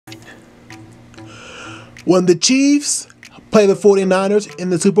When the Chiefs play the 49ers in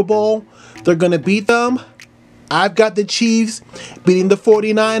the Super Bowl, they're going to beat them. I've got the Chiefs beating the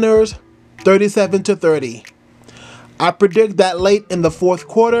 49ers 37-30. I predict that late in the fourth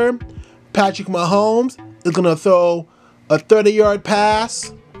quarter, Patrick Mahomes is going to throw a 30-yard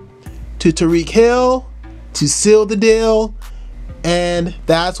pass to Tyreek Hill to seal the deal, and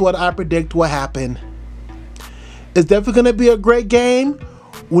that's what I predict will happen. It's definitely going to be a great game.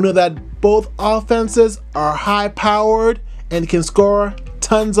 We know that both offenses are high-powered and can score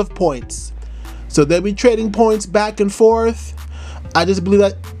tons of points. So they'll be trading points back and forth. I just believe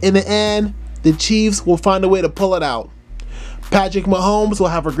that in the end, the Chiefs will find a way to pull it out. Patrick Mahomes will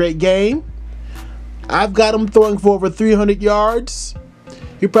have a great game. I've got him throwing for over 300 yards.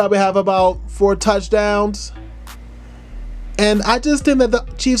 He'll probably have about 4 touchdowns. And I just think that the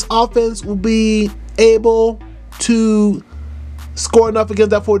Chiefs offense will be able to score enough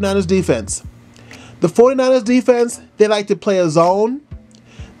against that 49ers defense. The 49ers defense, they like to play a zone.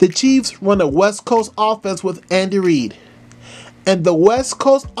 The Chiefs run a West Coast offense with Andy Reid. And the West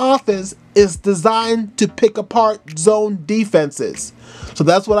Coast offense is designed to pick apart zone defenses. So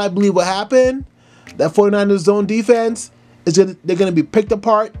that's what I believe will happen. That 49ers zone defense, they're going to be picked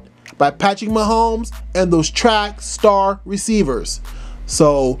apart by Patrick Mahomes and those track star receivers.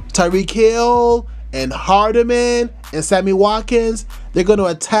 So Tyreek Hill and Hardeman and Sammy Watkins, they're going to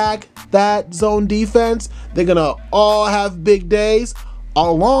attack that zone defense. They're going to all have big days,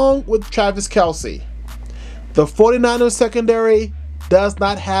 along with Travis Kelce. The 49ers secondary does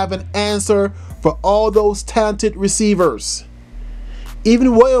not have an answer for all those talented receivers.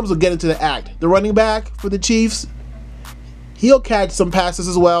 Even Williams will get into the act. The running back for the Chiefs, he'll catch some passes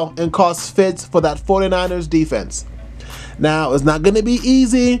as well and cause fits for that 49ers defense. Now, it's not going to be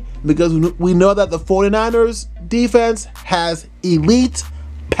easy because we know that the 49ers defense has elite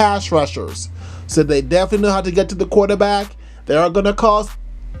pass rushers. So they definitely know how to get to the quarterback. They are going to cause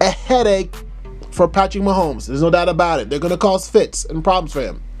a headache for Patrick Mahomes. There's no doubt about it. They're going to cause fits and problems for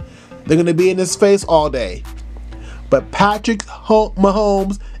him. They're going to be in his face all day. But Patrick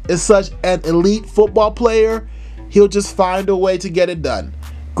Mahomes is such an elite football player, he'll just find a way to get it done.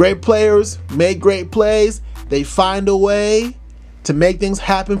 Great players make great plays. They find a way to make things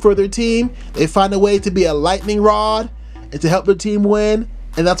happen for their team. They find a way to be a lightning rod and to help their team win.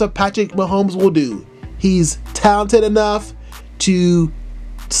 And that's what Patrick Mahomes will do. He's talented enough to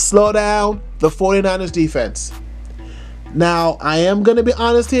slow down the 49ers defense. Now, I am going to be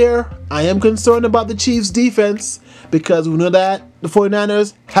honest here. I am concerned about the Chiefs defense because we know that the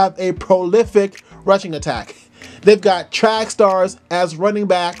 49ers have a prolific rushing attack. They've got track stars as running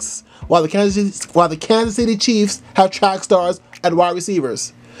backs while the Kansas City Chiefs have track stars at wide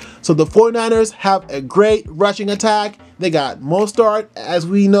receivers. So the 49ers have a great rushing attack. They got Mostert, as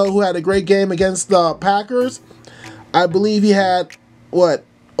we know, who had a great game against the Packers. I believe he had,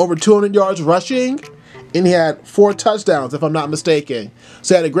 over 200 yards rushing, and he had 4 touchdowns, if I'm not mistaken.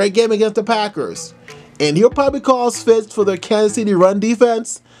 So he had a great game against the Packers. And he'll probably cause fits for the Kansas City run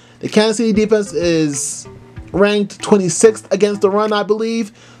defense. The Kansas City defense is ranked 26th against the run, I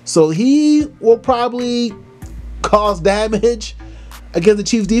believe. So he will probably cause damage against the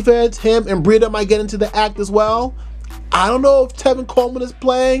Chiefs defense. Him and Breida might get into the act as well. I don't know if Tevin Coleman is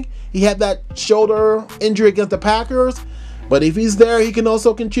playing. He had that shoulder injury against the Packers. But if he's there, he can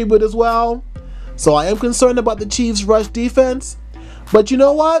also contribute as well. So I am concerned about the Chiefs' rush defense. But you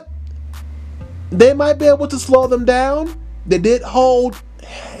know what? They might be able to slow them down. They did hold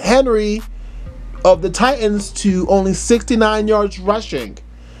Henry of the Titans to only 69 yards rushing.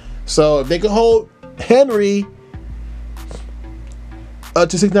 So if they can hold Henry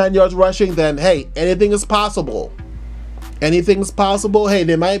to 69 yards rushing, then hey, anything is possible. Anything is possible. Hey,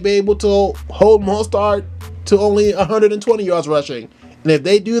 they might be able to hold Mostert to only 120 yards rushing. And if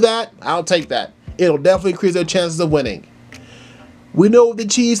they do that, I'll take that. It'll definitely increase their chances of winning. We know with the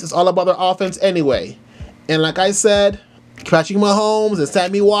Chiefs, it's all about their offense anyway. And like I said, Patrick Mahomes and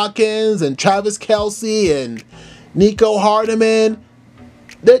Sammy Watkins and Travis Kelce and Nico Hardeman,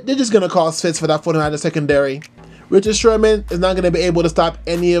 they're just going to cause fits for that 49ers secondary. Richard Sherman is not going to be able to stop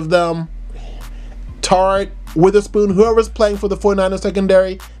any of them. Tart, Witherspoon, whoever's playing for the 49ers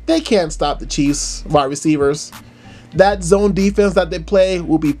secondary, they can't stop the Chiefs wide receivers. That zone defense that they play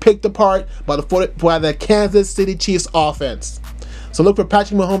will be picked apart by the Kansas City Chiefs offense. So look for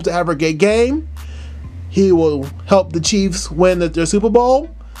Patrick Mahomes to have a great game. He will help the Chiefs win their Super Bowl.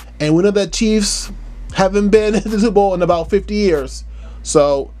 And we know that Chiefs haven't been in the Super Bowl in about 50 years.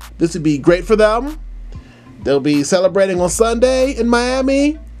 So this would be great for them. They'll be celebrating on Sunday in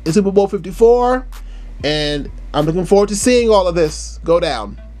Miami in Super Bowl 54. And I'm looking forward to seeing all of this go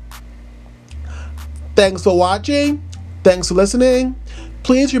down. Thanks for watching. Thanks for listening.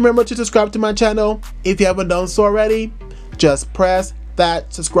 Please remember to subscribe to my channel if you haven't done so already. Just press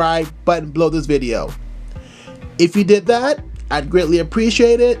that subscribe button below this video. If you did that, I'd greatly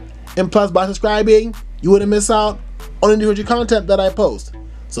appreciate it. And plus, by subscribing, you wouldn't miss out on the new content that I post.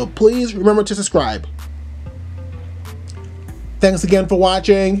 So please remember to subscribe. Thanks again for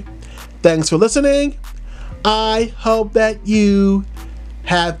watching. Thanks for listening. I hope that you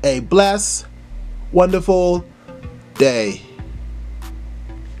have a blessed, wonderful day.